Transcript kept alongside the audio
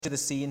to the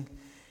scene.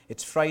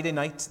 It's Friday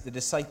night. The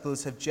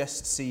disciples have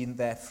just seen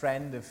their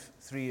friend of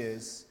 3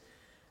 years,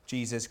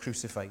 Jesus,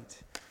 crucified.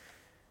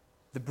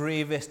 The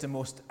bravest and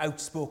most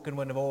outspoken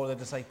one of all the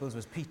disciples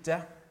was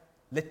Peter.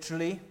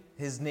 Literally,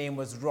 his name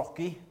was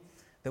Rocky,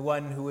 the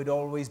one who would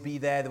always be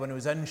there, the one who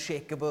was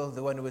unshakable,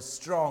 the one who was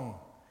strong.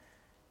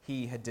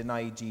 He had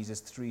denied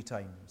Jesus 3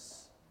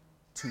 times,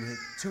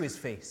 to his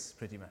face,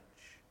 pretty much.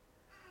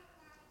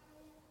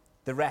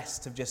 The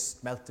rest have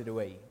just melted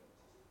away.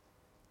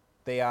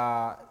 They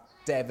are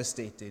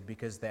devastated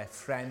because their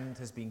friend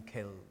has been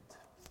killed.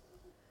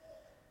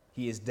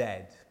 He is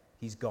dead.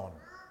 He's gone.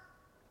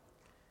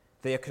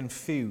 They are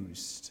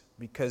confused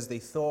because they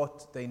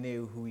thought they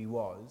knew who he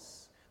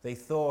was. They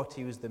thought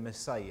he was the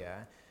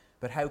Messiah.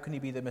 But how can he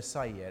be the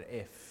Messiah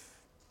if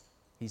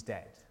he's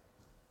dead?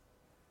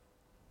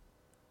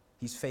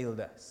 He's failed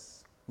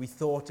us. We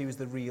thought he was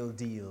the real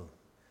deal.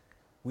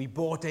 We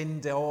bought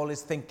into all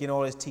his thinking,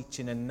 all his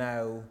teaching, and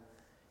now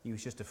he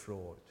was just a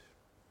fraud.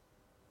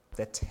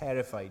 They're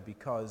terrified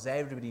because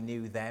everybody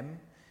knew them.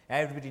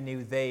 Everybody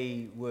knew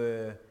they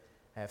were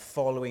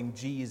following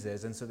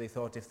Jesus, and so they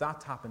thought if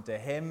that happened to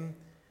him,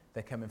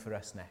 they're coming for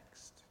us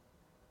next.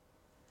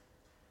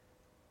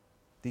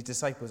 These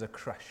disciples are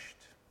crushed.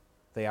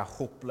 They are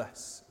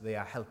hopeless. They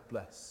are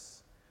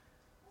helpless.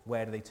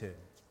 Where do they turn?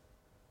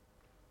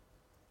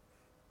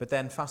 But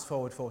then fast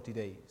forward 40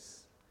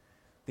 days.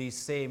 These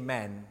same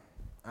men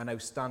are now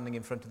standing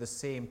in front of the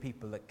same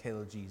people that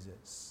killed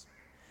Jesus.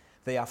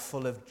 They are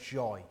full of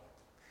joy.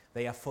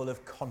 They are full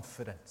of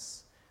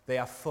confidence. They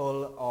are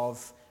full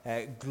of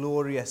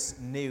glorious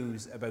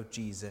news about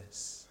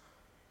Jesus.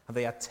 And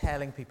they are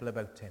telling people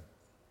about him.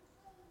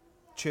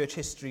 Church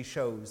history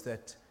shows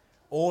that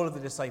all of the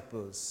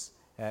disciples,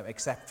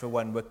 except for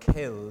one, were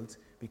killed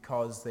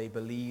because they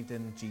believed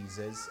in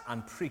Jesus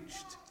and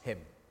preached him.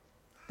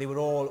 They were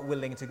all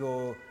willing to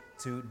go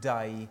to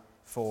die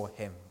for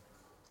him.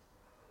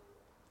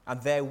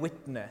 And their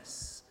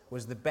witness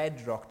was the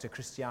bedrock to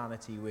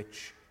Christianity,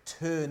 which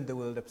turned the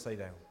world upside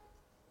down.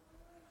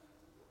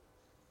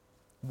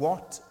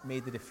 What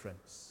made the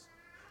difference?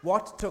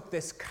 What took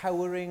this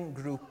cowering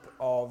group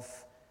of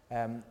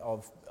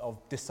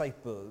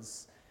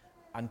disciples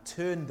and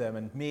turned them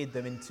and made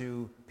them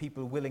into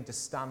people willing to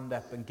stand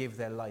up and give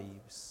their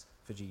lives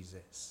for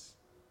Jesus?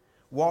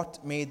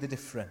 What made the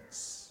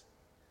difference?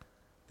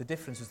 The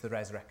difference was the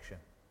resurrection.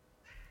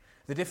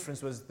 The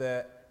difference was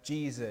that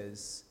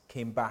Jesus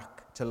came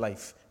back to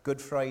life.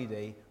 Good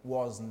Friday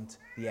wasn't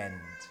the end.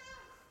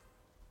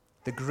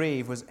 The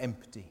grave was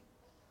empty.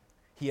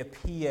 He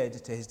appeared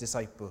to his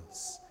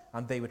disciples,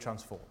 and they were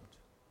transformed.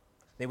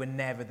 They were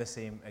never the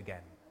same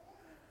again.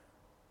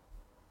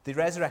 The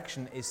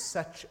resurrection is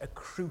such a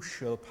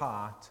crucial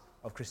part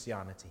of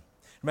Christianity.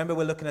 Remember,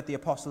 we're looking at the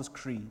Apostles'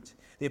 Creed.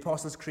 The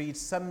Apostles' Creed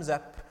sums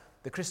up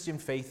the Christian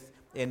faith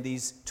in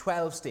these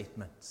 12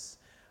 statements.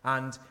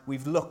 And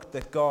we've looked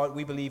at God.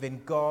 We believe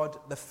in God,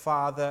 the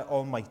Father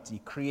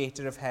Almighty,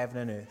 creator of heaven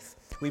and earth.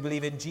 We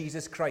believe in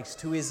Jesus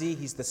Christ. Who is he?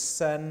 He's the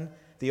Son,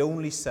 the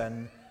only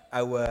Son,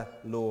 our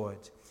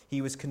Lord.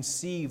 He was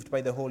conceived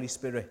by the Holy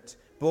Spirit,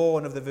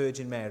 born of the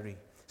Virgin Mary,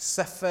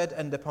 suffered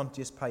under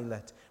Pontius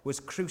Pilate, was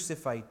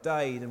crucified,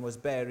 died, and was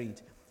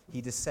buried. He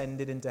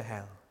descended into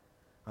hell.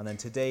 And then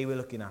today we're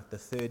looking at the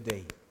third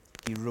day.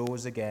 He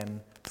rose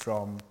again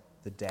from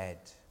the dead.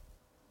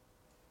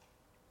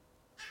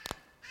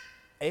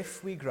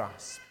 If we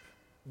grasp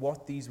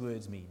what these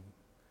words mean,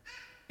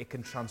 it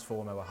can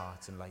transform our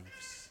hearts and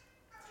lives.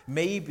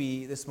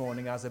 Maybe this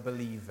morning as a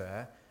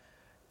believer,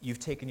 you've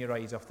taken your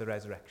eyes off the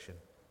resurrection.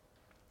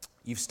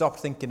 You've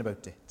stopped thinking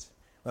about it.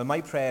 Well,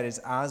 my prayer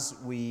is as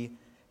we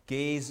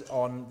gaze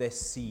on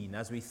this scene,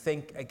 as we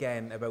think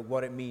again about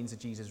what it means that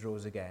Jesus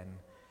rose again,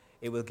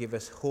 it will give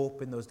us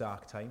hope in those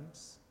dark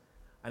times,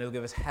 and it will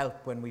give us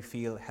help when we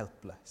feel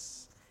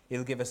helpless. It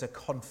will give us a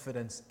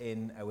confidence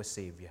in our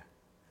Saviour.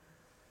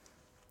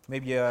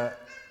 Maybe you're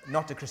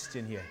not a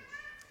Christian here,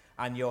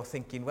 and you're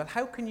thinking, well,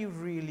 how can you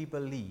really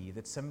believe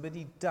that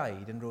somebody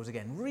died and rose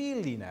again?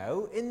 Really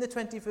now, in the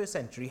 21st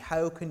century,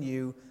 how can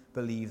you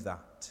believe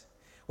that?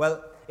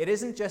 Well, it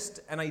isn't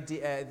just an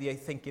idea, the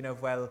thinking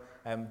of,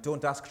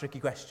 don't ask tricky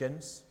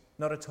questions.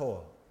 Not at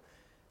all.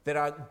 There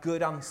are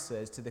good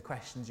answers to the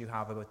questions you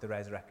have about the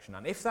resurrection.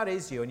 And if that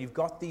is you, and you've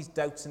got these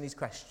doubts and these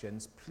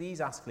questions, please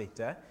ask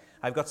later.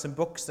 I've got some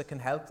books that can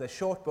help. They're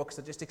short books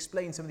that just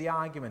explain some of the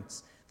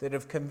arguments that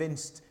have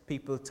convinced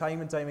people time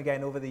and time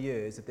again over the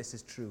years that this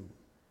is true.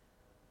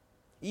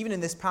 Even in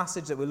this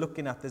passage that we're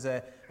looking at, there's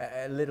a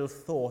little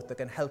thought that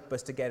can help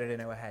us to get it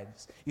in our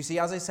heads. You see,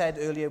 as I said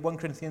earlier, 1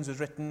 Corinthians was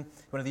written,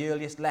 one of the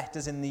earliest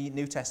letters in the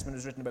New Testament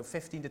was written about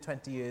 15 to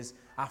 20 years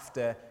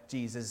after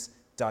Jesus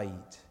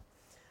died.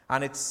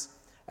 And it's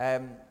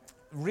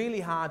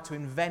really hard to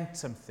invent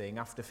something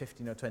after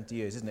 15 or 20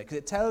 years, isn't it? Because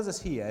it tells us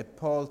here,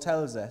 Paul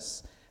tells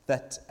us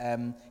that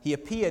he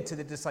appeared to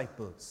the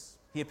disciples.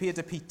 He appeared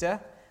to Peter,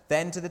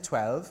 then to the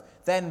 12.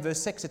 Then,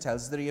 verse 6, it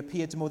tells us that he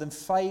appeared to more than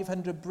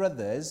 500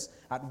 brothers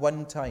at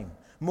one time.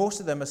 Most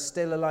of them are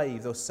still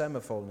alive, though some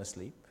have fallen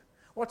asleep.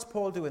 What's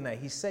Paul doing there?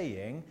 He's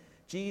saying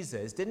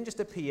Jesus didn't just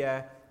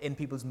appear in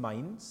people's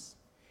minds.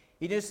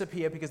 He didn't just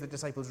appear because the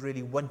disciples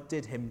really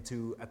wanted him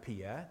to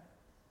appear.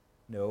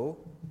 No,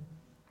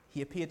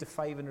 he appeared to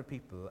 500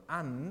 people,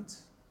 and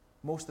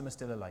most of them are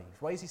still alive.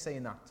 Why is he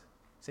saying that?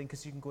 He's saying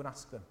because you can go and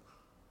ask them.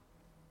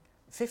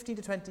 15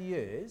 to 20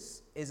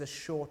 years is a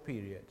short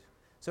period.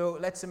 So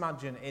let's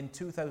imagine in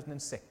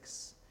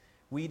 2006,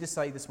 we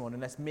decide this morning,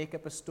 let's make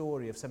up a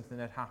story of something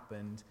that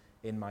happened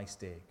in my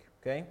stake.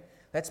 Okay?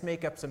 Let's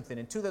make up something.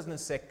 In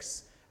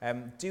 2006,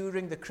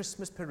 during the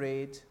Christmas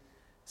parade,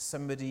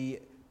 somebody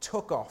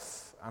took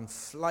off and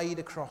flied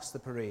across the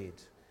parade.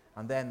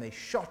 And then they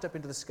shot up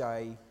into the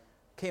sky,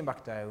 came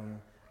back down,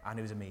 and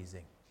it was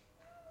amazing.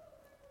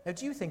 Now,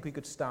 do you think we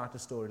could start a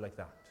story like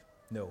that?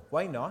 No.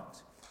 Why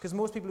not? Because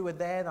most people who were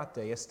there that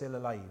day are still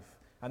alive.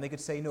 And they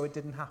could say, no, it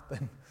didn't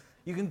happen.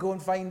 You can go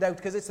and find out,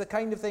 because it's the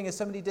kind of thing, if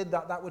somebody did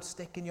that, that would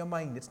stick in your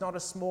mind. It's not a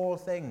small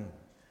thing.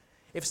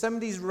 If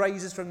somebody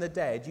rises from the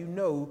dead, you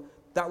know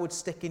that would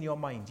stick in your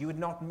mind. You would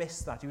not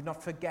miss that. You would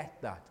not forget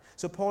that.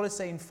 So Paul is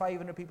saying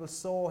 500 people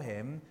saw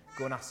him.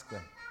 Go and ask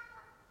them.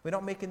 We're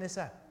not making this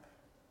up.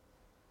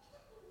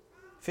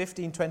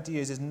 15, 20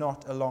 years is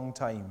not a long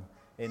time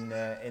in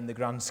the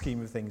grand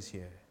scheme of things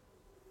here.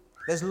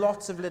 There's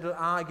lots of little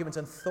arguments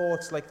and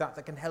thoughts like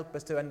that can help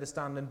us to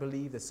understand and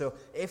believe this. So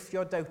if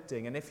you're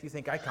doubting and if you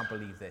think, I can't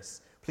believe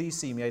this, please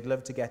see me. I'd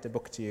love to get a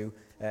book to you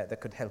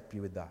that could help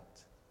you with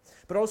that.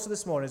 But also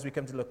this morning, as we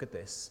come to look at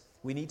this,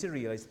 we need to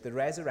realize that the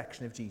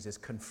resurrection of Jesus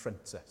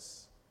confronts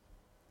us.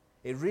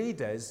 It really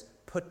does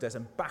put us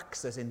and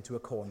backs us into a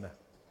corner.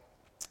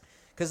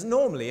 Because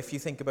normally, if you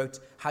think about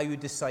how you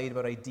decide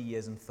about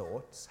ideas and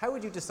thoughts, how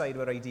would you decide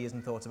about ideas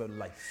and thoughts about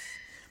life?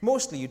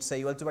 Mostly you'd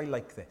say, well, do I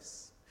like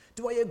this?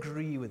 Do I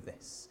agree with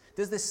this?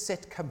 Does this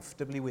sit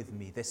comfortably with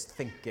me, this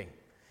thinking?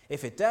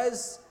 If it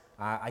does,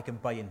 I can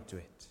buy into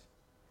it.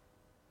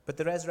 But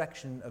the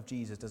resurrection of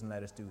Jesus doesn't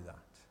let us do that.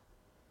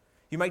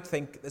 You might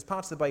think, there's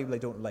parts of the Bible I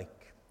don't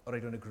like or I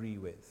don't agree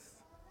with.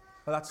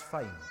 Well, that's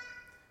fine.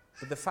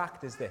 But the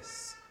fact is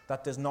this,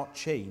 that does not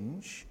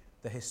change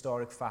the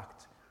historic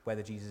fact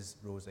whether Jesus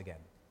rose again.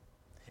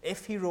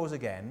 If he rose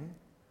again,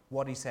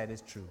 what he said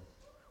is true.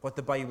 What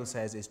the Bible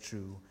says is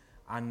true.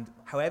 And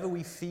however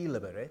we feel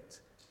about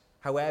it,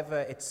 however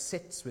it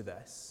sits with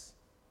us,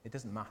 it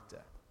doesn't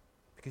matter.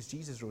 Because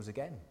Jesus rose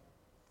again.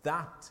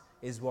 That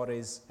is what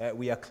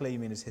we are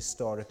claiming is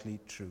historically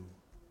true.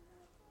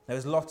 Now,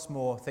 there's lots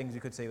more things we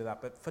could say with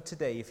that, but for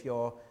today, if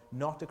you're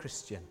not a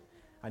Christian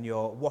and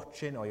you're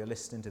watching or you're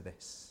listening to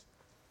this,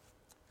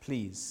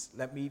 please,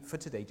 let me, for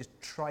today, just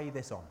try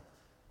this on.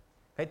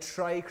 Okay,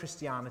 try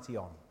Christianity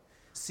on.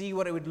 See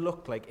what it would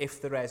look like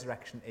if the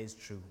resurrection is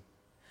true.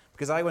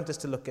 Because I want us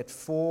to look at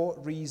 4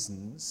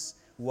 reasons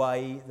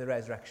why the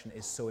resurrection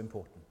is so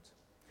important.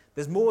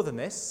 There's more than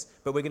this,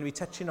 but we're going to be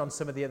touching on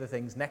some of the other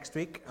things next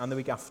week and the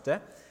week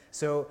after.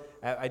 So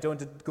I don't want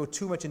to go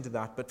too much into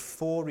that, but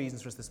 4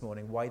 reasons for us this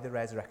morning why the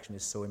resurrection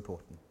is so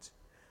important.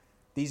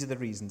 These are the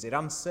reasons. It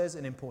answers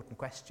an important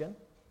question.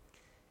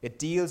 It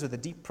deals with a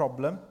deep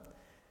problem.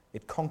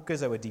 It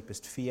conquers our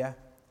deepest fear.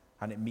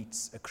 And it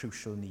meets a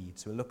crucial need.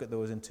 So we'll look at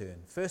those in turn.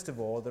 First of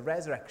all, the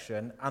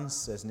resurrection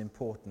answers an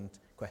important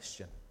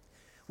question.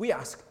 We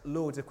ask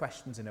loads of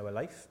questions in our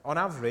life. On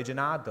average, an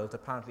adult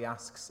apparently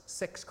asks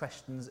 6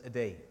 questions a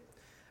day.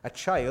 A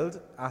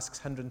child asks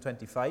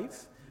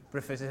 125, but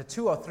if it's a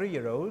 2 or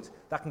 3-year-old,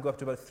 that can go up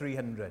to about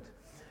 300.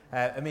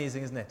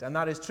 Amazing, isn't it? And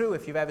that is true.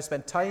 If you've ever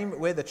spent time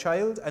with a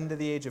child under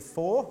the age of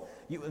 4,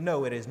 you will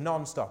know it is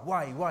non-stop.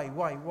 Why?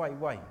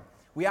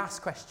 We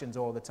ask questions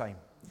all the time.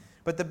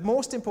 But the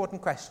most important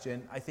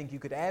question I think you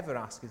could ever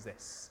ask is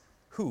this.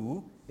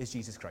 Who is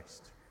Jesus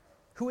Christ?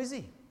 Who is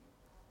he?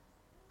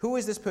 Who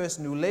is this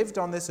person who lived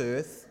on this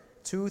earth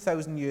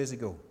 2,000 years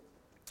ago?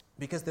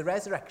 Because the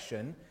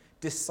resurrection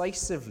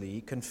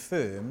decisively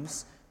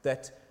confirms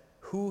that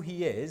who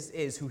he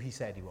is who he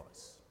said he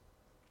was.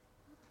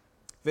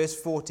 Verse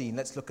 14,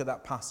 let's look at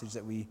that passage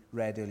that we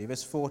read earlier.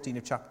 Verse 14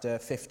 of chapter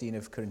 15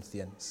 of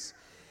Corinthians.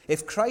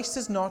 If Christ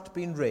has not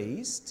been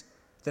raised,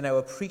 then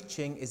our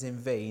preaching is in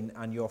vain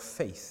and your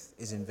faith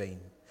is in vain.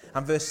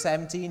 And verse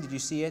 17, did you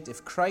see it?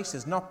 If Christ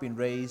has not been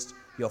raised,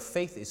 your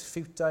faith is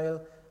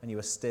futile and you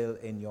are still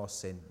in your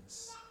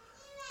sins.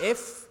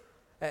 If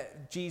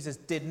Jesus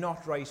did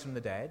not rise from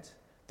the dead,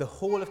 the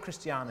whole of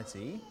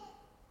Christianity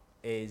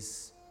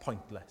is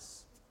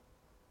pointless.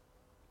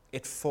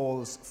 It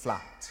falls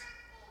flat.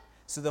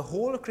 So the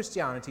whole of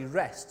Christianity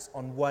rests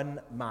on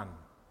one man,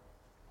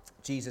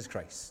 Jesus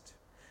Christ,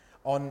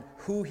 on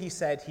who he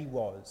said he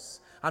was.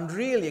 And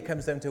really it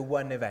comes down to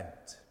one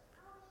event,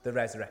 the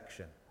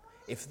resurrection.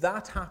 If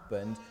that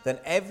happened, then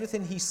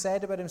everything he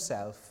said about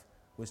himself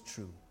was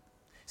true.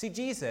 See,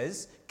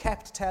 Jesus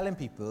kept telling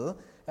people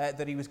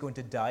that he was going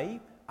to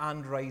die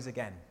and rise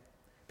again.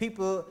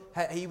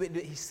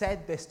 He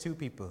said this to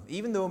people.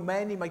 Even though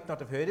many might not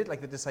have heard it,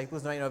 like the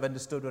disciples might not have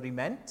understood what he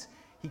meant,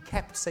 he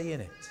kept saying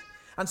it.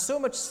 And so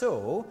much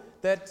so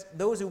that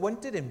those who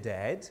wanted him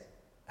dead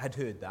had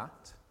heard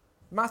that.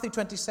 Matthew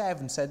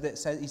 27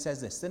 he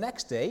says this, the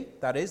next day,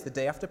 that is, the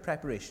day after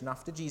preparation,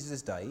 after Jesus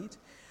has died,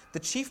 The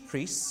chief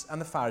priests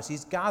and the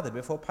Pharisees gathered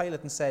before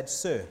Pilate and said,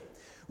 "Sir,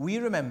 we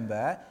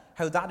remember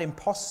how that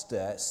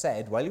impostor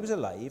said while he was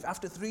alive,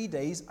 'After 3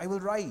 days I will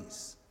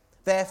rise.'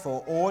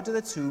 Therefore, order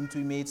the tomb to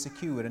be made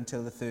secure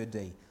until the 3rd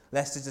day,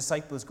 lest his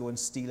disciples go and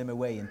steal him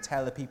away and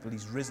tell the people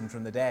he's risen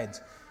from the dead.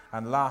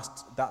 And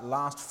that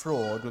last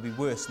fraud will be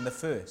worse than the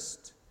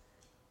first."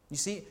 You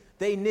see,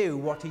 they knew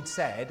what he'd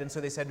said, and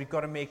so they said, we've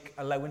got to make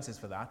allowances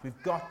for that.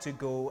 We've got to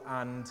go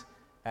and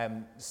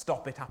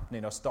stop it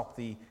happening, or stop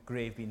the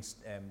grave being,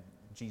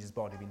 Jesus'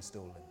 body being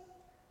stolen.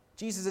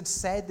 Jesus had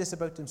said this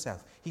about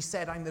himself. He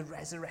said, "I'm the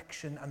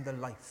resurrection and the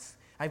life.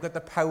 I've got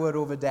the power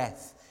over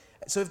death."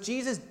 So if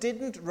Jesus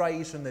didn't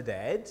rise from the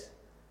dead,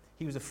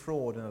 he was a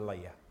fraud and a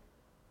liar.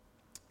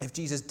 If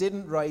Jesus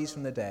didn't rise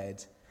from the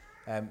dead,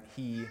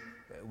 we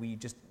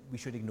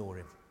should ignore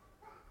him.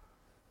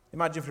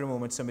 Imagine for a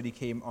moment somebody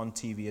came on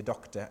TV, a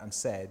doctor, and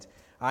said,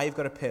 "I've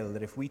got a pill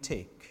that if we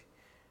take,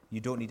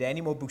 you don't need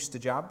any more booster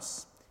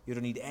jabs, you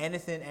don't need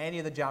any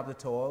other jabs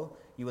at all,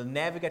 you will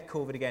never get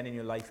COVID again in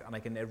your life, and I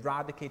can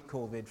eradicate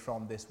COVID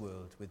from this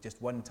world with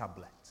just one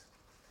tablet."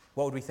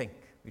 What would we think?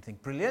 We'd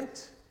think,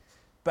 brilliant,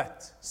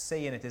 but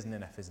saying it isn't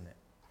enough, isn't it?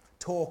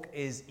 Talk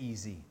is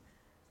easy.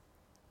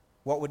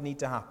 What would need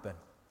to happen?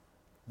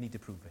 We need to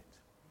prove it.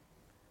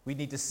 We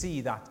need to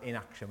see that in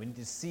action. We need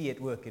to see it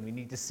working. We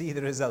need to see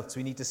the results.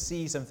 We need to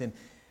see something.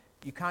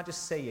 You can't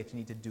just say it, you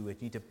need to do it.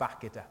 You need to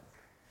back it up.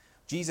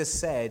 Jesus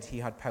said he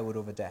had power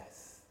over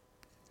death.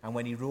 And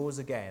when he rose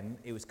again,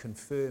 it was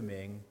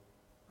confirming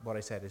what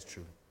I said is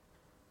true.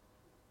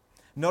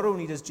 Not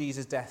only does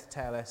Jesus' death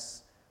tell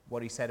us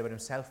what he said about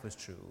himself was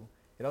true,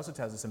 it also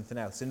tells us something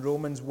else. In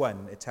Romans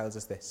 1, it tells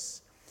us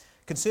this: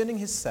 "Concerning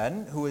his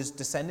son, who was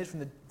descended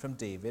from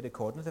David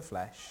according to the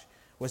flesh,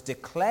 was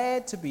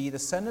declared to be the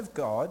Son of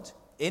God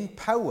in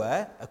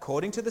power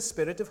according to the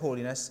Spirit of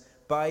holiness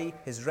by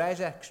his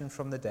resurrection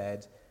from the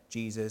dead,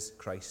 Jesus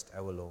Christ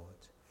our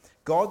Lord."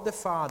 God the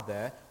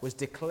Father was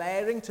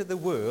declaring to the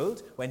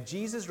world, when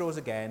Jesus rose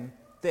again,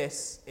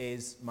 "This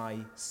is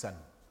my Son."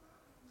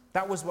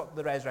 That was what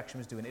the resurrection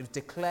was doing. It was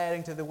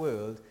declaring to the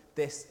world,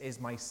 "This is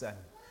my Son."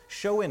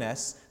 Showing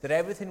us that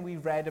everything we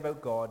read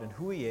about God and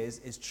who he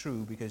is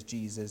true because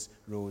Jesus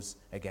rose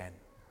again.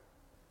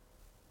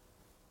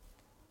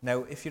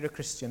 Now, if you're a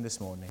Christian this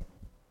morning,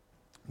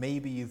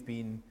 maybe you've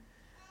been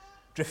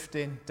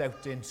drifting,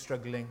 doubting,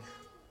 struggling.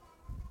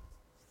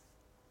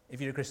 If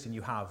you're a Christian,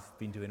 you have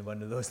been doing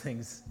one of those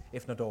things,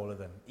 if not all of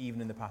them, even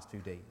in the past few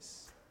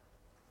days.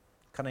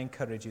 Can I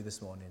encourage you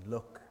this morning?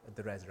 Look at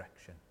the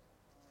resurrection.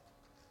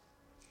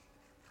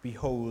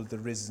 Behold the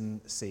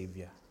risen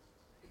Saviour.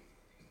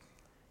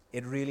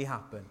 It really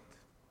happened.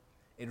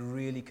 It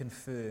really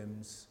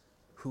confirms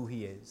who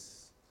he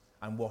is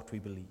and what we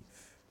believe.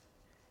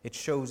 It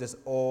shows us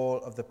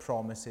all of the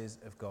promises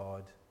of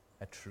God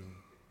are true.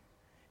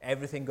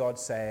 Everything God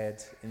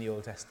said in the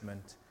Old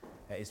Testament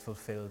is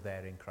fulfilled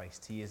there in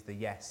Christ. He is the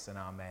yes and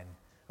amen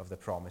of the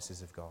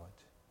promises of God.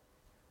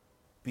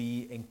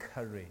 Be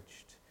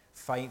encouraged.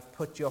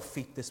 Put your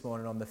feet this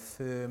morning on the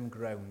firm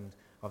ground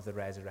of the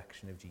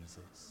resurrection of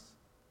Jesus.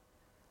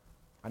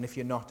 And if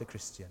you're not a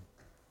Christian,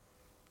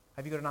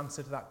 have you got an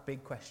answer to that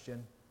big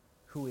question?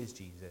 Who is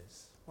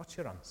Jesus? What's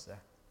your answer?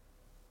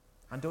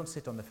 And don't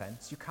sit on the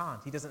fence. You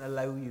can't. He doesn't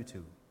allow you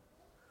to.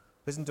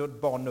 Listen to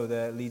what Bono,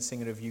 the lead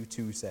singer of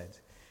U2, said.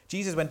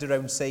 Jesus went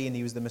around saying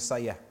he was the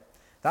Messiah.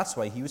 That's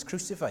why he was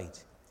crucified.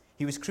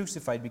 He was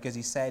crucified because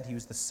he said he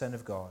was the Son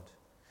of God.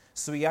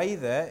 So he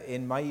either,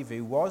 in my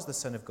view, was the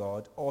Son of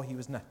God or he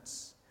was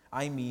nuts.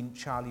 I mean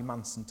Charlie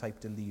Manson type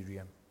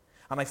delirium.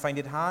 And I find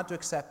it hard to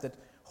accept that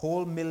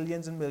whole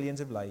millions and millions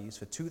of lives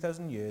for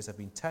 2,000 years have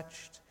been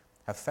touched,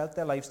 have felt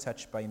their lives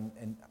touched by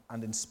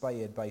and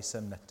inspired by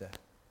some nutter.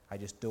 I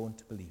just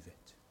don't believe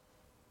it.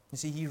 You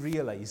see, he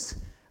realized,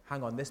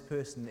 hang on, this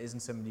person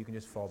isn't somebody you can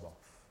just fob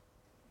off.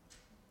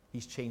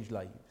 He's changed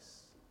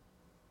lives.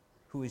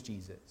 Who is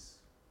Jesus?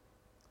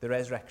 The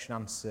resurrection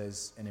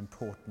answers an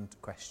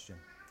important question.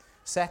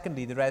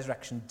 Secondly, the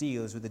resurrection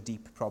deals with a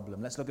deep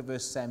problem. Let's look at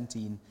verse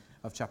 17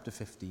 of chapter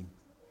 15.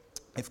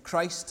 "If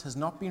Christ has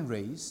not been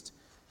raised,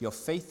 your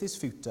faith is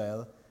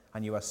futile,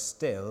 and you are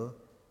still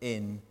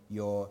in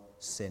your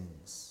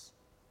sins."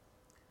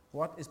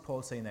 What is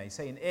Paul saying there? He's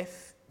saying,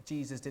 if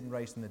Jesus didn't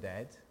rise from the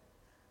dead,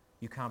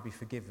 you can't be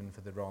forgiven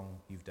for the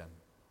wrong you've done.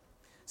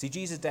 See,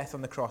 Jesus' death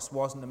on the cross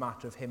wasn't a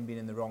matter of him being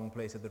in the wrong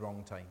place at the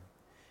wrong time.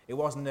 It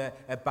wasn't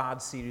a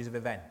bad series of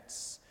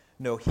events.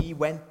 No, he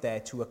went there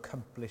to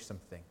accomplish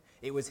something.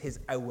 It was his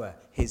hour,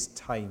 his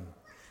time.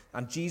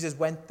 And Jesus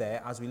went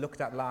there, as we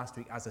looked at last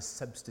week, as a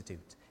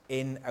substitute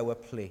in our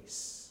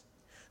place.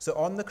 So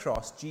on the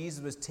cross,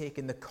 Jesus was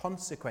taking the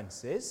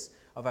consequences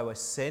of our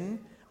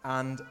sin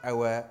and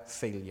our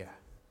failure.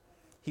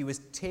 He was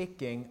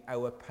taking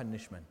our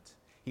punishment.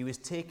 He was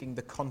taking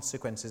the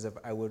consequences of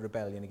our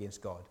rebellion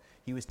against God.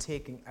 He was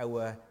taking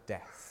our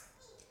death.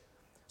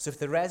 So if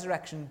the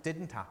resurrection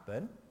didn't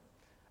happen,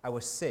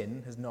 our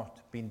sin has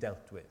not been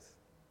dealt with.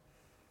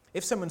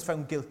 If someone's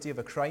found guilty of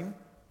a crime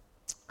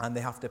and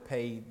they have to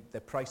pay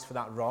the price for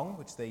that wrong,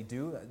 which they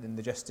do in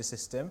the justice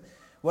system,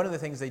 one of the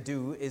things they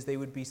do is they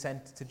would be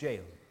sent to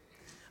jail.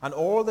 And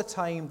all the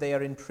time they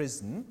are in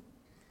prison,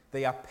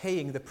 they are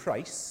paying the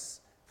price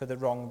for the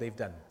wrong they've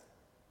done.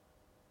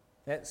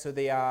 Yeah, so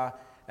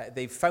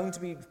they've found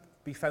to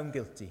be found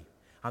guilty,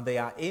 and they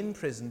are in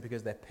prison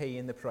because they're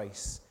paying the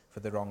price for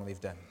the wrong they've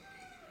done.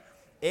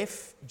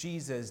 If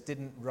Jesus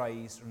didn't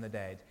rise from the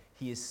dead,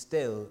 he is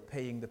still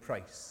paying the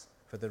price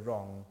for the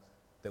wrong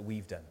that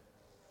we've done.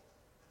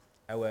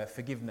 Our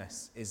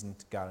forgiveness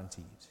isn't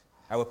guaranteed.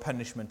 Our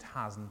punishment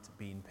hasn't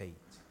been paid.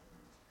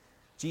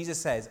 Jesus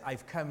says,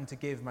 I've come to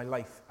give my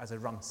life as a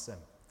ransom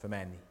for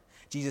many.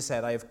 Jesus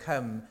said, I have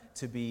come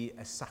to be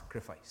a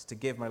sacrifice, to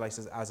give my life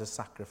as a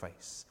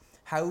sacrifice.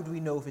 How do we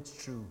know if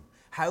it's true?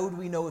 How do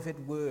we know if it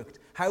worked?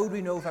 How do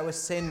we know if our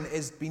sin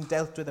is being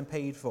dealt with and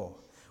paid for?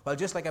 Well,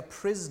 just like a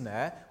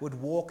prisoner would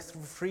walk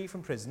free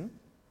from prison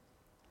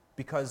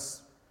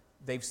because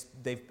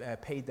they've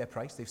paid their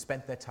price, they've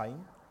spent their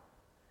time,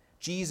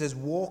 Jesus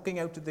walking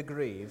out of the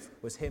grave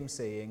was him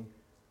saying,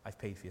 I've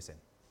paid for your sin.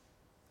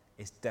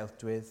 It's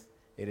dealt with,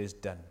 it is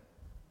done.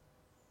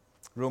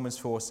 Romans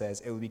 4 says,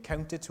 it will be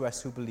counted to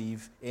us who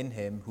believe in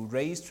him who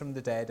raised from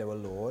the dead our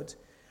Lord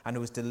and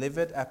who was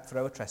delivered up for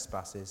our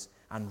trespasses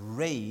and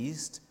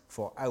raised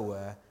for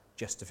our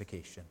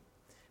justification.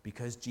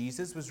 Because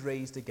Jesus was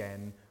raised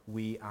again,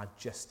 we are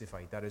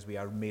justified. That is, we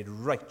are made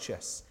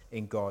righteous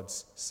in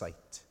God's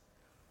sight.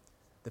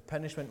 The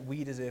punishment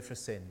we deserve for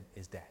sin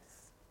is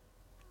death.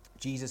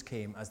 Jesus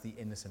came as the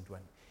innocent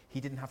one.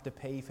 He didn't have to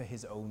pay for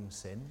his own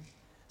sin,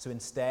 so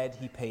instead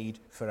he paid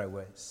for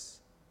ours.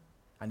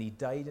 And he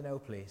died in our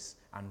place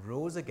and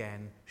rose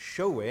again,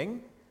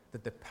 showing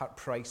that the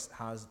price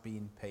has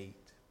been paid.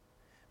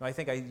 Now, I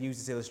think I use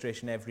this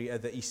illustration every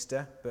other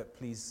Easter, but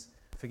please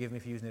forgive me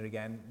for using it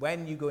again.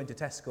 When you go into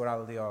Tesco or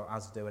Aldi or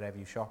Asda, wherever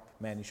you shop,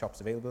 many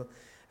shops available,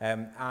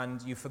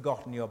 and you've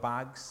forgotten your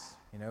bags,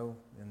 and you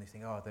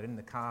think, oh, they're in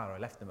the car or I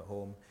left them at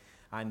home.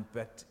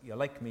 But you're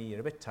like me,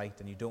 you're a bit tight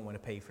and you don't want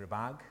to pay for a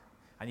bag.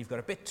 And you've got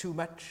a bit too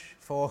much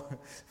for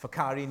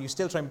carrying. You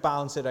still try and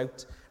balance it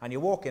out. And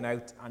you're walking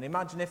out. And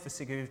imagine if a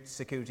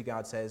security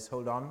guard says,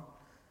 hold on,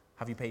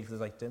 have you paid for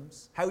those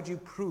items? How do you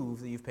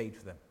prove that you've paid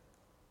for them?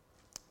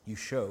 You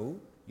show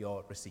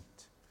your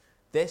receipt.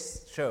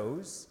 This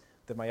shows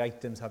that my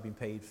items have been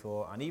paid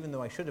for. And even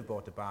though I should have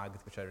bought a bag,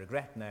 which I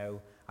regret now,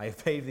 I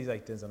have paid for these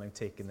items and I'm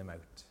taking them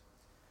out.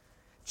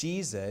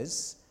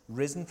 Jesus,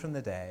 risen from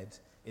the dead,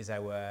 is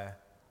our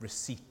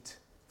receipt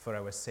for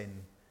our sin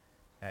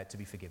to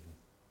be forgiven.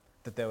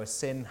 That our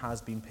sin has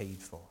been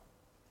paid for.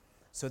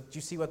 So do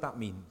you see what that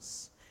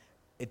means?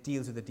 It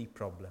deals with a deep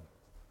problem.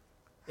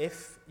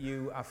 If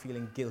you are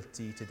feeling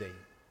guilty today,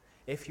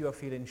 if you are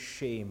feeling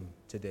shame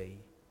today,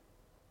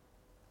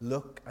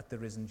 look at the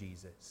risen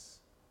Jesus.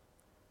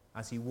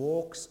 As he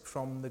walks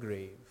from the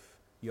grave,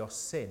 your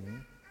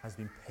sin has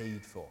been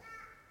paid for,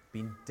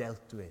 been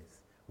dealt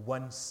with,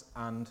 once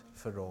and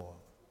for all.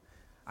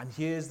 And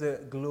here's the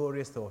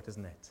glorious thought,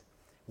 isn't it?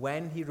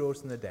 When he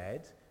rose from the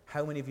dead,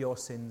 how many of your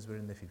sins were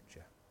in the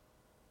future?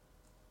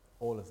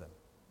 All of them.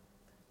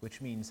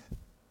 Which means,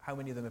 how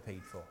many of them are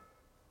paid for?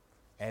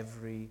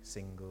 Every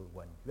single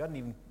one. You hadn't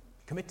even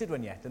committed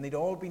one yet, and they'd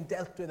all been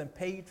dealt with and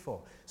paid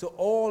for. So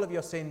all of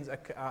your sins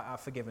are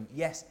forgiven.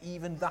 Yes,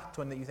 even that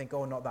one that you think,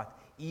 oh, not that.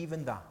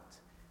 Even that,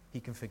 he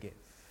can forgive.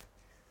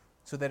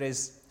 So there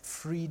is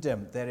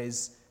freedom, there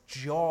is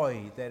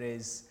joy, there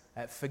is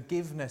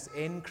forgiveness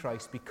in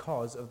Christ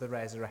because of the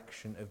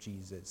resurrection of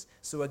Jesus.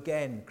 So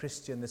again,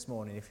 Christian, this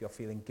morning, if you're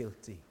feeling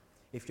guilty,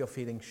 if you're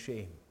feeling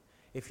shame,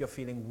 if you're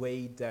feeling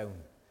weighed down,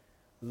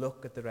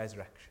 look at the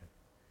resurrection.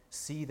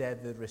 See there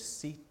the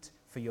receipt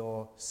for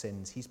your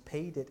sins. He's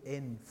paid it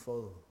in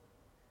full.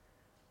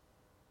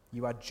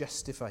 You are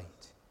justified,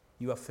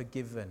 you are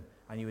forgiven,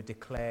 and you are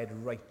declared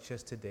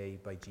righteous today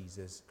by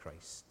Jesus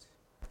Christ.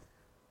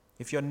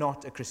 If you're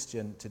not a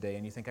Christian today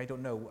and you think, I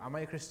don't know, am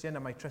I a Christian?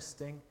 Am I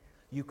trusting?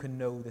 You can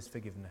know this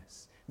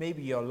forgiveness.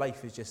 Maybe your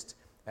life is just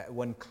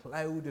one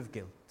cloud of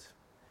guilt,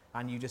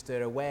 and you just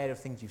are aware of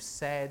things you've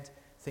said,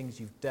 things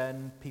you've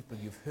done, people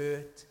you've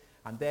hurt,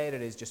 and there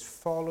it is, just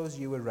follows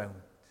you around.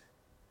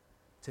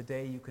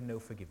 Today you can know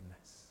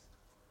forgiveness.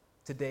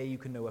 Today you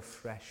can know a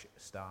fresh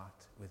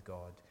start with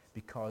God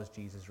because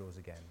Jesus rose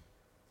again.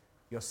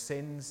 Your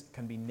sins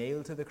can be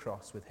nailed to the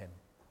cross with him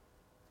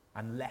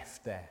and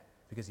left there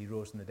because he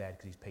rose from the dead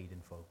because he's paid in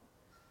full.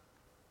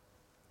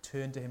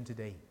 Turn to him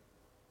today.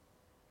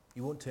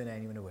 You won't turn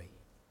anyone away.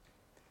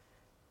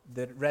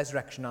 The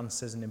resurrection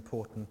answers an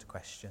important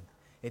question.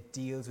 It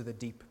deals with a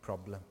deep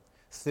problem.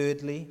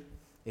 Thirdly,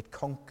 it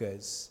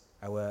conquers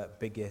our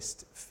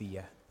biggest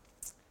fear.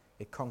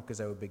 It conquers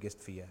our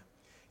biggest fear.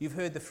 You've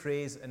heard the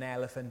phrase, an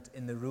elephant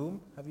in the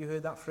room. Have you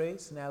heard that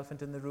phrase, an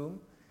elephant in the room?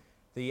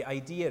 The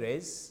idea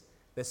is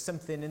there's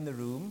something in the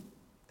room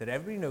that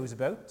everybody knows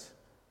about,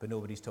 but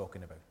nobody's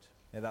talking about.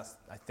 Now that's,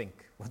 I think,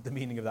 what the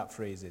meaning of that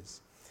phrase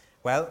is.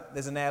 Well,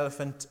 there's an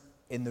elephant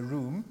in the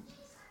room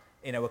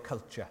in our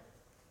culture.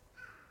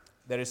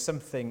 There is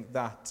something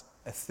that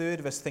a third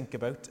of us think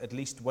about at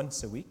least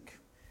once a week,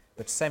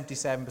 but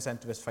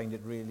 77% of us find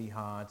it really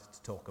hard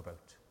to talk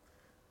about.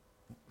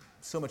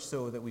 So much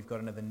so that we've got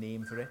another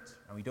name for it,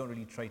 and we don't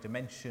really try to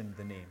mention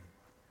the name.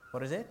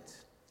 What is it?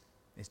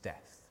 It's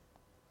death.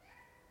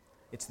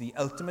 It's the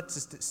ultimate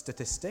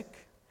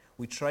statistic.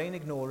 We try and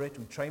ignore it,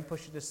 we try and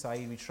push it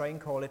aside, we try and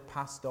call it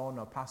passed on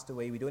or passed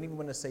away. We don't even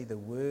want to say the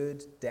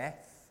word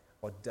death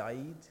or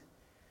died.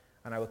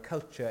 And our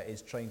culture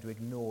is trying to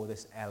ignore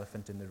this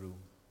elephant in the room.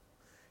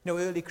 You know,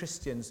 early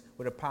Christians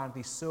were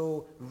apparently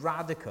so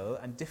radical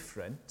and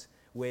different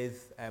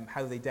with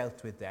how they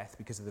dealt with death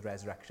because of the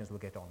resurrection, as we'll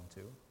get on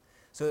to.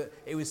 So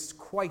it was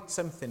quite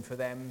something for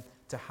them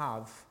to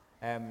have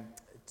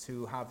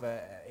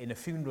in a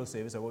funeral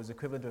service, or what was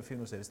equivalent to a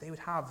funeral service. They would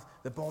have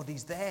the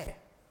bodies there,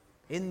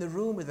 in the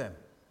room with them.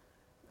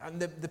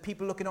 And the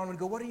people looking on would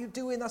go, what are you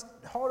doing? That's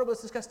horrible,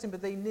 it's disgusting.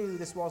 But they knew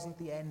this wasn't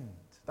the end.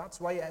 That's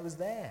why it was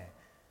there.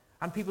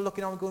 And people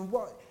looking on and going,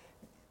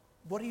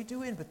 what are you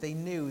doing? But they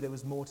knew there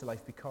was more to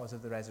life because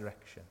of the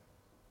resurrection.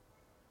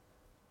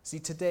 See,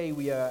 today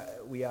we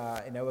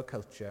are in our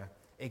culture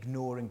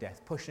ignoring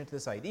death, pushing it to the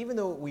side, even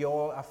though we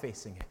all are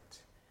facing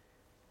it.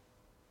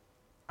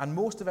 And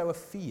most of our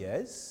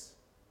fears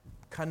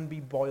can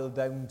be boiled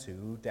down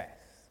to death.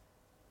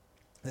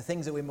 The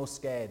things that we're most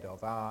scared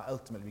of are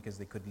ultimately because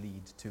they could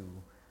lead to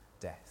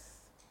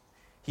death.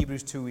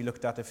 Hebrews 2 we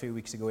looked at a few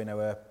weeks ago in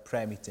our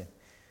prayer meeting,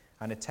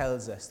 and it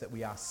tells us that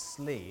we are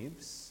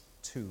slaves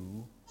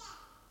to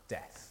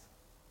death.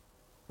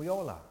 We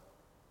all are.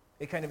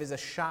 It kind of is a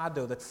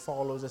shadow that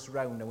follows us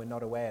around and we're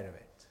not aware of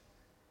it.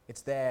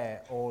 It's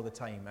there all the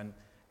time,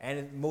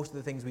 and most of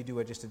the things we do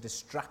are just a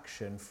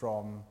distraction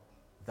from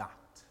that.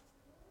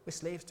 We're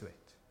slaves to it.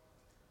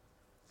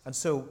 And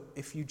so,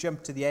 if you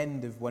jump to the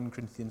end of 1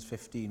 Corinthians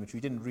 15, which we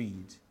didn't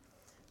read,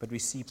 but we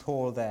see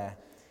Paul there,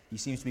 he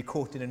seems to be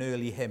quoting an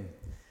early hymn,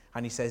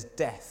 and he says,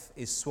 death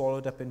is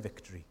swallowed up in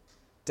victory.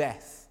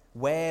 Death,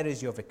 where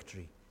is your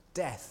victory?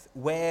 Death,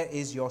 where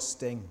is your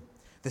sting?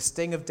 The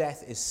sting of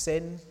death is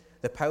sin,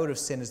 the power of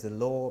sin is the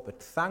law,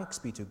 but thanks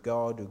be to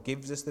God who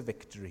gives us the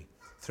victory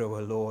through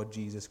our Lord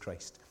Jesus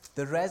Christ.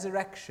 The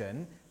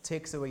resurrection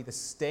takes away the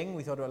sting,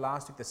 we thought about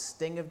last week, the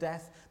sting of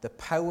death, the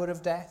power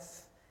of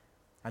death.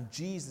 And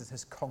Jesus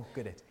has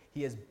conquered it.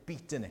 He has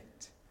beaten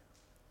it.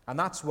 And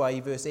that's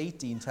why verse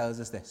 18 tells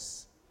us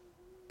this.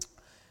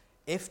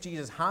 If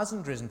Jesus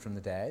hasn't risen from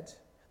the dead,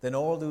 then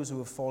all those who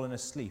have fallen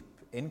asleep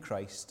in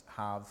Christ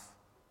have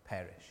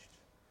perished.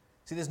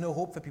 See, there's no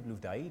hope for people who've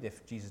died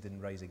if Jesus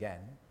didn't rise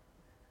again.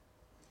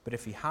 But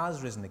if he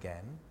has risen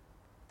again,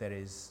 there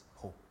is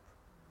hope.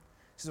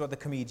 This is what the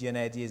comedian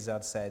Eddie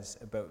Izzard says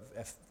about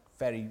a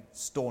very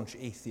staunch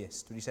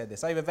atheist. When he said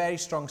this, I have a very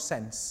strong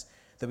sense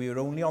that we are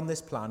only on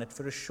this planet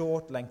for a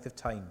short length of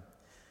time,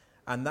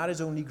 and that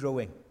is only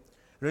growing.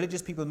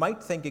 Religious people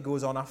might think it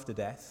goes on after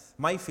death.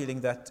 My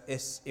feeling that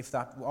is, if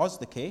that was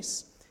the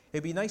case,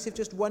 it'd be nice if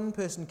just one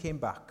person came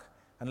back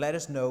and let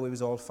us know it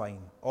was all fine,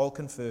 all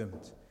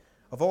confirmed.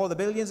 Of all the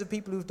billions of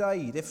people who've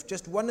died, if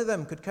just one of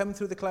them could come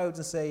through the clouds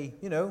and say,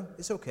 you know,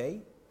 it's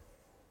okay.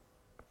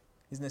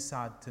 Isn't it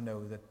sad to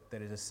know that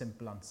there is a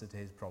simple answer to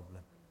his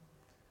problem?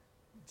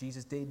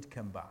 Jesus did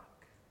come back.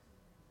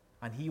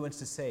 And he wants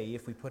to say,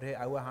 if we put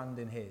our hand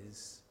in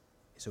his,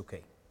 it's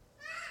okay.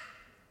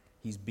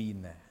 He's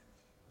been there.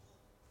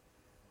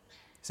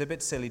 It's a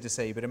bit silly to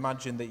say, but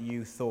imagine that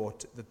you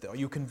thought, are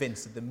you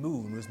convinced that the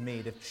moon was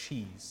made of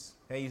cheese?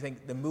 Okay, you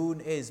think the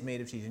moon is made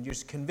of cheese, and you're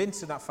just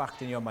convinced of that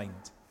fact in your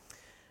mind.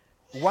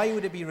 Why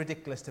would it be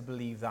ridiculous to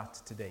believe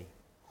that today?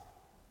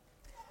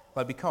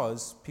 Well,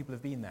 because people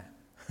have been there,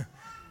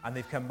 and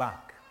they've come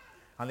back,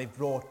 and they've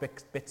brought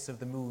bits of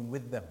the moon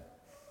with them,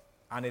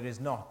 and it is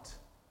not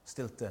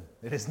Stilton.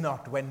 It is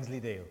not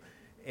Wensleydale.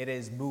 It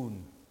is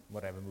moon,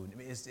 whatever moon.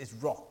 It's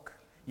rock.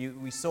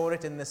 We saw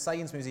it in the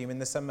Science Museum in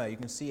the summer. You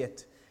can see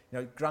it. You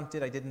know,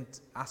 granted, I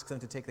didn't ask them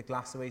to take the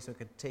glass away so I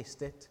could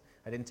taste it.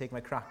 I didn't take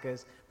my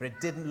crackers, but it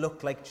didn't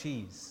look like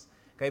cheese.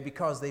 Okay,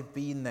 because they've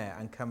been there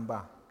and come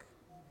back.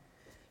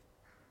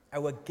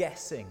 Our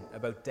guessing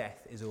about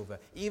death is over.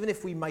 Even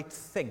if we might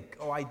think,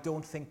 I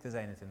don't think there's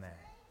anything there.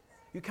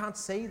 You can't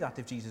say that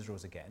if Jesus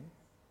rose again.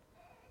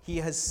 He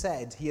has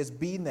said, he has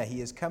been there, he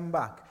has come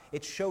back.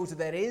 It shows that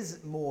there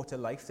is more to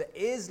life. There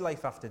is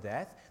life after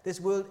death. This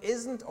world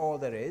isn't all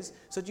there is.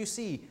 So do you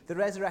see, the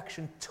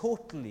resurrection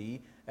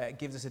totally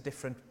gives us a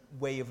different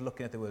way of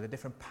looking at the world, a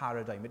different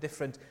paradigm, a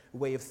different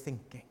way of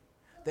thinking.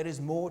 There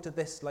is more to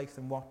this life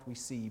than what we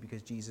see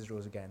because Jesus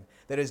rose again.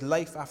 There is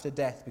life after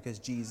death because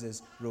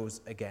Jesus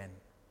rose again.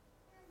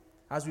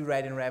 As we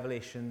read in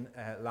Revelation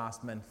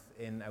last month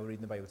in our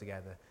reading the Bible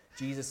together,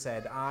 Jesus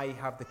said, I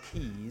have the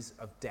keys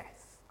of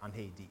death and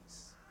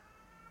Hades.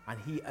 And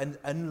he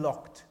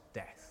unlocked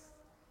death.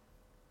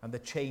 And the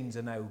chains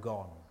are now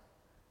gone.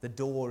 The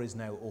door is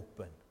now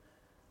open.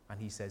 And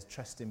he says,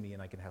 trust in me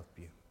and I can help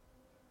you.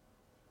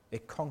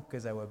 It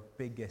conquers our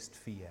biggest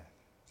fear,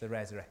 the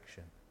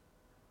resurrection.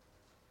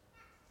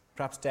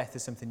 Perhaps death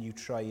is something you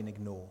try and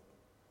ignore.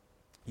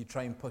 You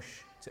try and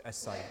push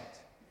aside.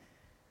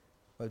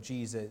 Well,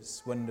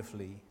 Jesus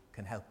wonderfully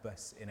can help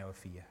us in our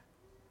fear.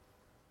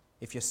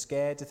 If you're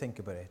scared to think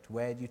about it,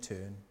 where do you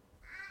turn?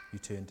 You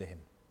turn to him.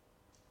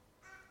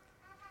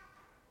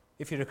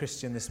 If you're a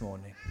Christian this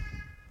morning,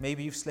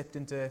 maybe you've slipped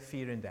into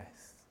fear and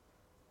death.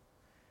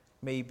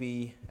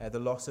 Maybe the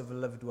loss of a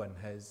loved one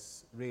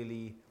has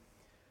really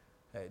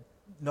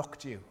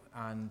knocked you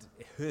and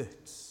it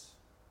hurts.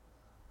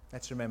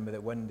 Let's remember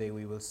that one day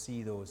we will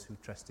see those who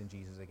trust in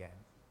Jesus again,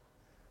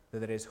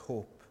 that there is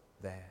hope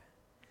there,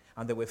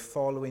 and that we're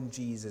following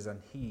Jesus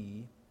and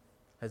he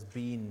has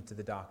been to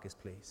the darkest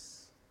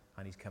place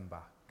and he's come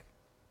back.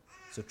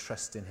 So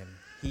trust in him.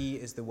 He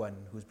is the one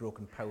who's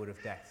broken power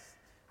of death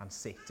and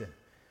Satan,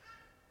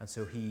 and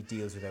so he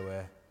deals with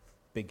our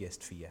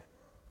biggest fear.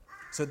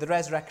 So the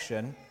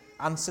resurrection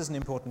answers an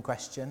important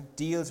question,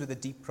 deals with a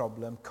deep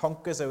problem,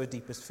 conquers our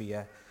deepest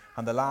fear,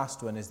 and the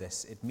last one is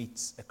this: it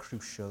meets a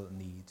crucial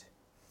need.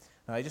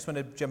 Now I just want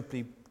to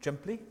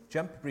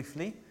jump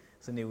briefly,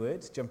 it's a new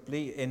word,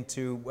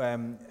 into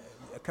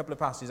a couple of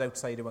passages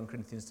outside of 1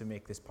 Corinthians to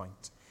make this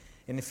point.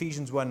 In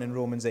Ephesians 1 and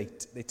Romans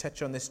 8, they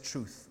touch on this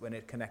truth when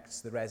it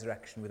connects the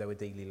resurrection with our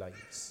daily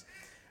lives.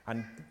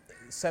 And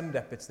summed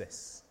up, it's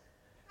this: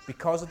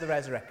 because of the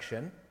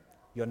resurrection,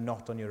 you're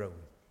not on your own.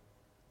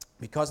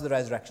 Because of the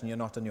resurrection, you're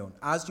not on your own.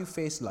 As you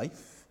face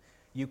life,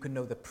 you can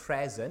know the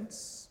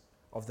presence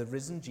of the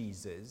risen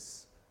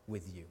Jesus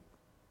with you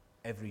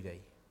every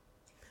day.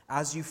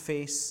 As you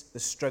face the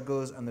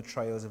struggles and the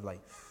trials of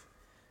life,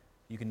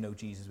 you can know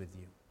Jesus with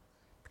you.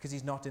 Because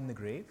he's not in the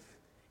grave,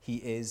 he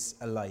is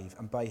alive.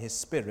 And by his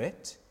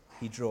Spirit,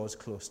 he draws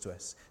close to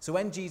us. So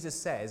when Jesus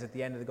says at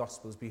the end of the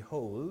Gospels,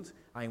 "Behold,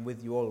 I am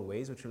with you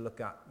always," which we'll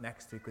look at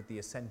next week with the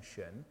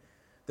Ascension,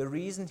 the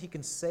reason he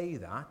can say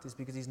that is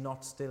because he's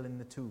not still in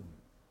the tomb.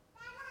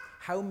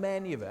 How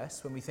many of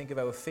us, when we think of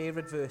our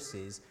favourite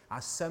verses,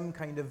 are some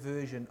kind of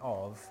version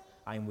of,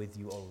 "I'm with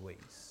you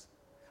always.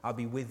 I'll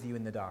be with you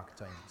in the dark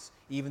times.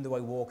 Even though I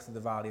walk through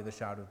the valley of the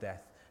shadow of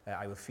death,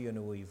 I will fear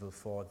no evil,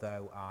 for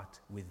thou art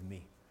with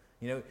me."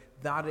 You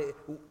know,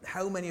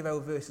 how many of our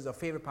verses, our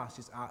favourite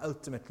passages, are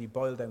ultimately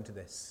boiled down to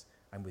this: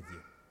 "I'm with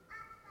you."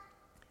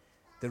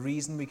 The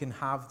reason we can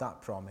have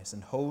that promise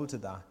and hold to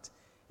that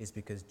is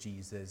because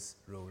Jesus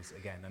rose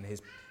again, and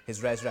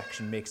his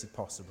resurrection makes it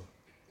possible.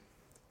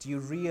 Do you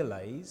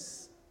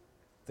realise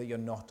that you're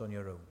not on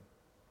your own?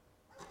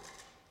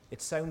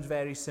 It sounds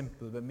very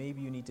simple, but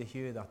maybe you need to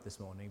hear that this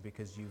morning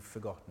because you've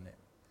forgotten it.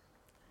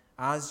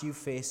 As you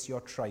face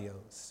your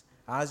trials,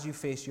 as you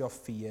face your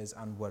fears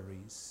and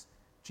worries,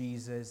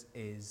 Jesus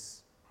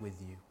is with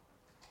you.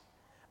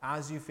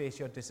 As you face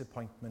your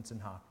disappointments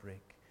and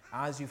heartbreak,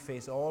 as you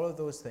face all of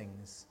those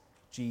things,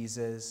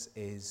 Jesus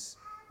is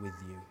with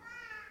you.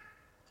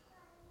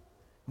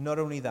 Not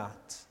only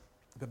that,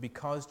 but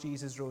because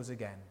Jesus rose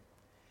again,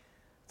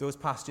 those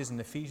passages in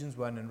Ephesians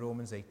 1 and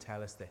Romans 8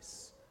 tell us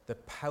this: the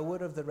power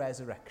of the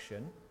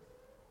resurrection,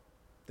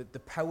 the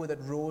power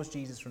that rose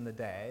Jesus from the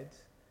dead,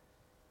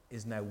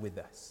 is now with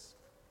us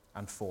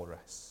and for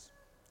us.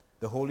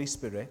 The Holy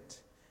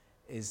Spirit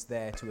is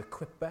there to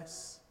equip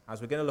us,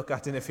 as we're going to look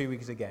at in a few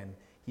weeks again.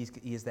 He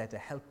is there to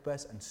help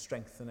us and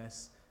strengthen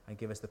us and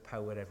give us the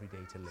power every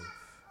day to live.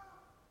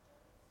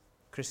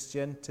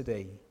 Christian,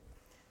 today,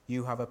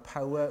 you have a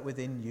power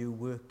within you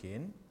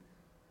working,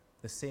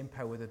 the same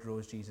power that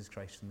rose Jesus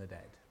Christ from the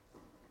dead.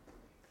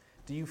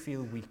 Do you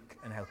feel weak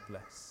and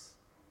helpless?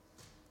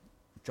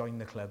 Join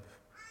the club.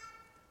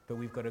 But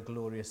we've got a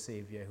glorious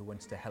Saviour who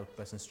wants to help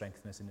us and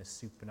strengthen us in a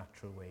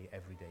supernatural way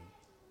every day.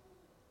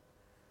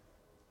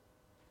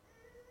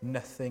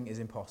 Nothing is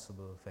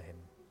impossible for him.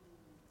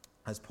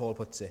 As Paul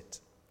puts it,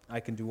 "I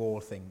can do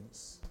all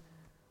things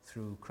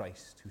through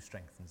Christ who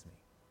strengthens me."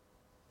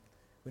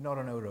 We're not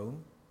on our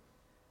own.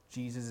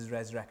 Jesus'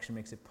 resurrection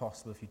makes it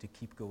possible for you to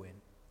keep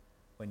going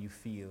when you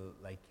feel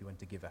like you want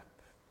to give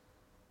up.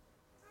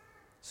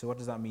 So what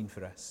does that mean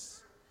for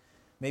us?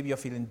 Maybe you're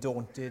feeling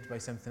daunted by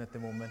something at the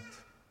moment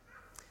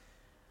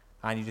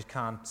and you just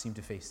can't seem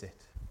to face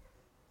it.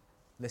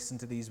 Listen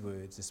to these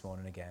words this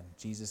morning again.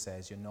 Jesus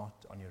says, "You're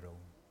not on your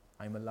own.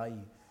 I'm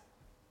alive.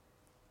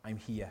 I'm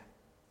here.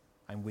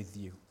 I'm with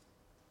you."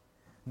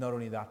 Not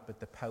only that,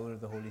 but the power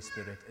of the Holy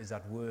Spirit is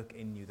at work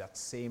in you, that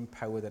same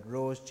power that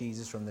rose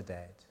Jesus from the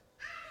dead.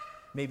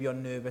 Maybe you're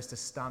nervous to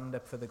stand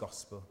up for the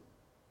gospel,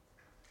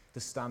 to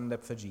stand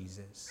up for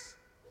Jesus.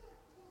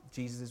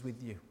 Jesus is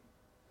with you.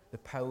 The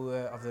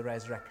power of the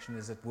resurrection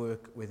is at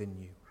work within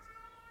you.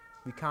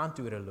 We can't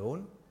do it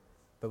alone,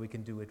 but we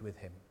can do it with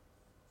him.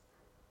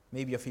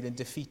 Maybe you're feeling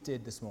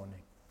defeated this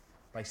morning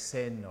by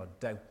sin or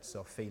doubts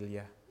or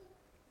failure.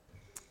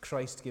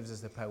 Christ gives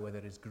us the power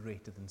that is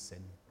greater than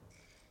sin,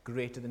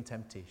 greater than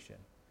temptation.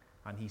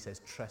 And he says,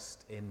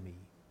 "Trust in me.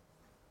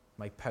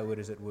 My power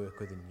is at work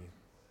within you."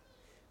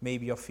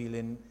 Maybe you're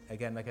feeling,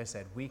 again, like I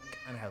said, weak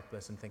and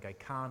helpless and think, "I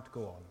can't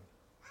go on."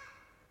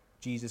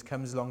 Jesus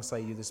comes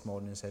alongside you this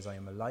morning and says, "I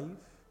am alive.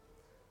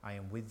 I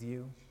am with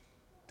you.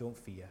 Don't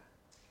fear."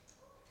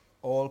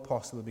 All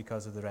possible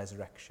because of the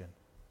resurrection.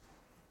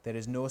 There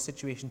is no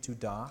situation too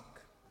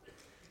dark.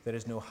 There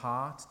is no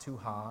heart too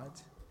hard.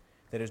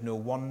 There is no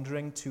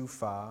wandering too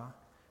far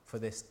for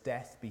this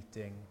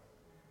death-beating,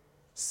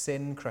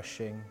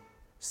 sin-crushing,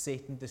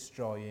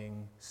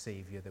 Satan-destroying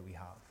Saviour that we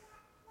have.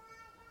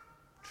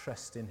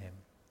 Trust in him.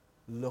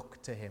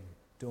 Look to him.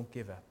 Don't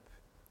give up.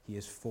 He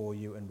is for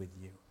you and with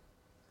you.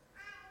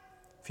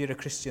 If you're a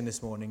Christian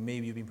this morning,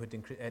 maybe you've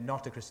been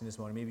not a Christian this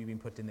morning, maybe you've been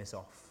putting this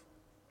off.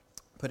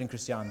 Putting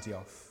Christianity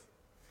off.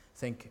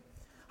 Think,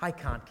 I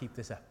can't keep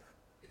this up.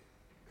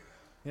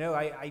 You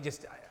know,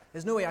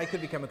 there's no way I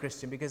could become a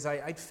Christian because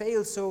I'd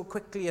fail so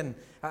quickly and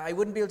I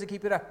wouldn't be able to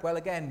keep it up. Well,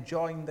 again,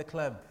 join the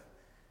club.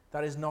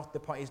 That is not the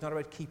point. It's not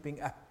about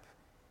keeping up.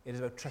 It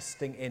is about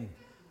trusting in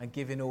and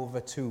giving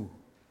over to.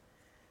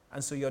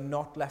 And so you're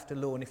not left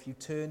alone. If you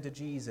turn to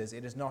Jesus,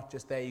 it is not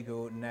just, there you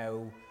go,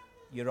 now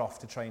you're off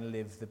to try and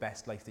live the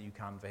best life that you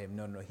can for him.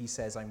 No. He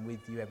says, I'm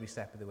with you every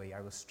step of the way.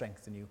 I will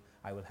strengthen you.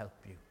 I will help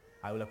you.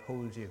 I will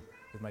uphold you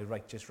with my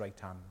righteous right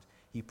hand.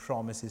 He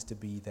promises to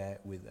be there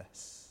with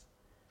us.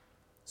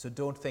 So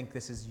don't think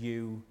this is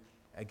you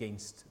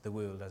against the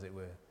world, as it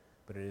were,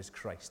 but it is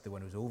Christ, the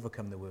one who's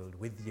overcome the world,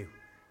 with you,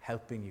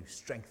 helping you,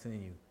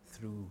 strengthening you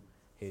through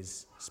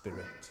his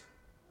Spirit.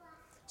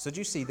 So do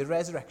you see the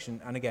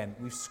resurrection? And again,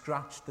 we've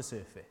scratched the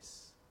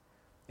surface.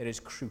 It is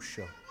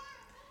crucial.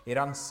 It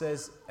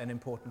answers an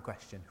important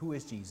question. Who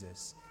is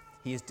Jesus?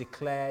 He is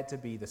declared to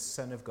be the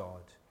Son of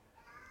God,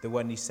 the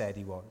one he said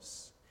he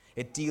was.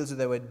 It deals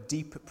with our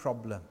deep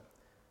problem.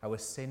 Our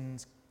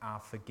sins are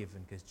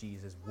forgiven because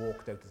Jesus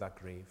walked out of that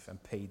grave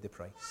and paid the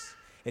price.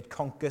 It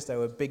conquers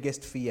our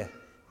biggest fear.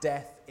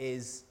 Death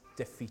is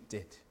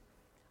defeated.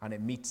 And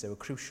it meets our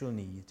crucial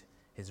need,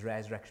 his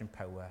resurrection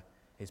power,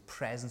 his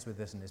presence with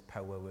us and his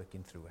power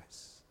working through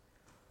us.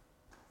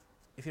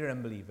 If you're an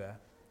unbeliever,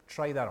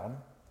 try that on.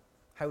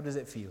 How does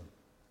it feel?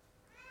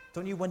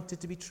 Don't you want it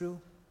to be true?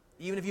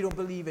 Even if you don't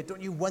believe it,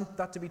 don't you want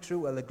that to be true?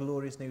 Well, the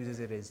glorious news is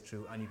it is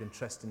true, and you can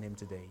trust in him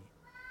today.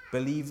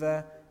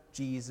 Believer,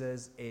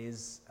 Jesus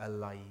is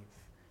alive.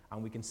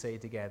 And we can say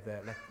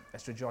together,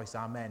 let's rejoice,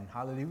 amen,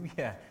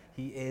 hallelujah.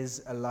 He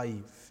is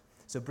alive.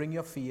 So bring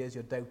your fears,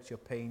 your doubts, your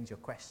pains, your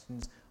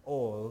questions,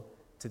 all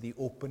to the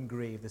open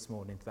grave this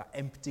morning, to that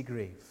empty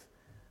grave.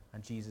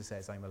 And Jesus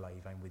says, I'm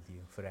alive, I'm with you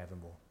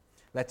forevermore.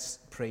 Let's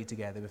pray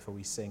together before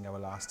we sing our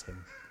last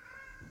hymn.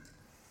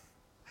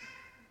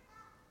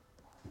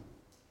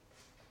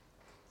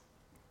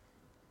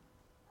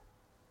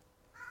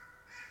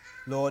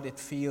 Lord, it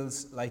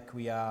feels like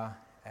we are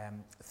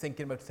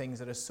thinking about things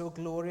that are so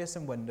glorious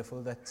and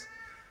wonderful that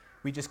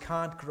we just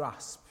can't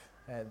grasp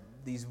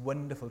these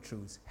wonderful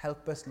truths.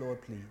 Help us,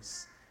 Lord,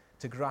 please,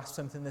 to grasp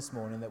something this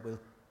morning that will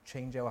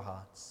change our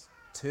hearts,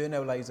 turn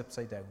our lives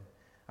upside down,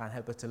 and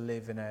help us to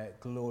live in a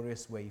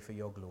glorious way for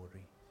your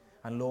glory.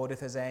 And Lord,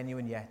 if there's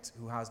anyone yet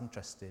who hasn't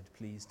trusted,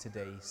 please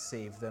today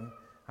save them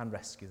and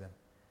rescue them.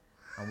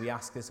 And we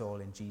ask this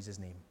all in Jesus'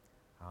 name.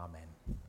 Amen.